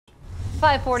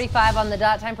5:45 on the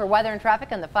dot. Time for weather and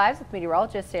traffic on the 5s with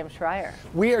meteorologist Sam Schreier.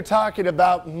 We are talking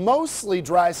about mostly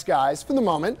dry skies for the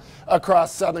moment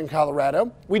across southern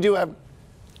Colorado. We do have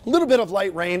a little bit of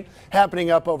light rain happening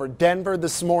up over Denver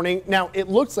this morning. Now, it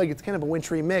looks like it's kind of a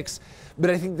wintry mix, but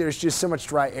I think there's just so much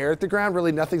dry air at the ground.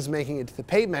 Really, nothing's making it to the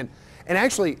pavement. And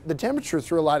actually, the temperature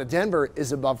through a lot of Denver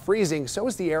is above freezing. So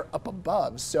is the air up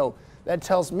above. So that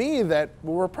tells me that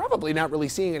we're probably not really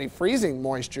seeing any freezing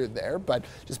moisture there, but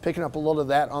just picking up a little of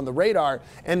that on the radar,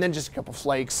 and then just a couple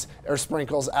flakes or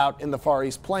sprinkles out in the far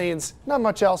east plains. Not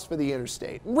much else for the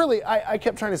interstate. Really, I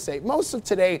kept trying to say most of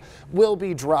today will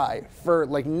be dry for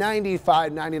like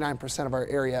 95–99% of our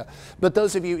area, but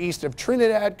those of you east of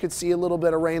Trinidad could see a little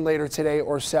bit of rain later today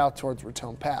or south towards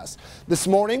Raton Pass. This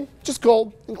morning, just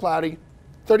cold and cloudy.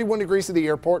 31 degrees to the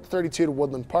airport, 32 to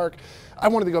Woodland Park. I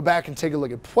wanted to go back and take a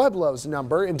look at Pueblo's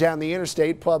number, and down the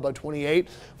interstate, Pueblo 28,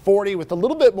 40 with a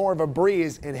little bit more of a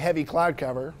breeze and heavy cloud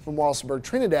cover from Walsenburg,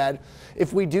 Trinidad.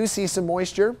 If we do see some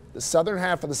moisture, the southern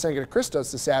half of the Sangre de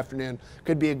Cristos this afternoon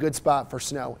could be a good spot for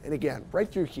snow. And again, right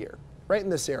through here, right in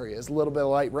this area is a little bit of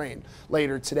light rain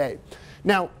later today.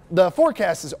 Now, the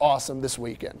forecast is awesome this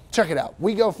weekend. Check it out.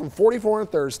 We go from 44 on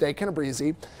Thursday, kind of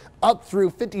breezy, up through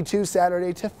 52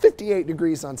 Saturday to 58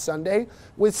 degrees on Sunday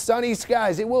with sunny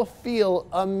skies. It will feel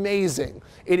amazing.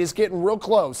 It is getting real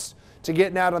close to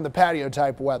getting out on the patio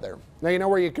type weather. Now, you know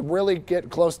where you could really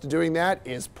get close to doing that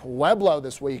is Pueblo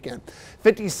this weekend.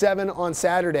 57 on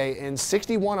Saturday and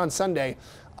 61 on Sunday.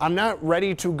 I'm not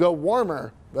ready to go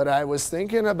warmer, but I was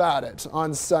thinking about it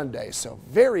on Sunday. So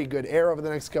very good air over the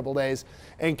next couple days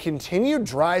and continued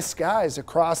dry skies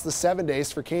across the 7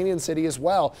 days for Canyon City as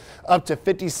well. Up to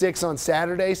 56 on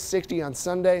Saturday, 60 on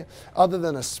Sunday. Other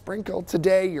than a sprinkle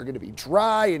today, you're going to be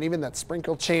dry, and even that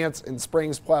sprinkle chance in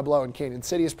Springs, Pueblo, and Canyon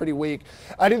City is pretty weak.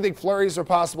 I do think flurries are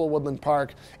possible, Woodland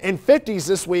Park. And 50s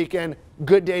this weekend.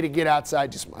 Good day to get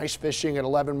outside, do some ice fishing at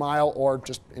 11 Mile or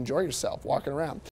just enjoy yourself walking around.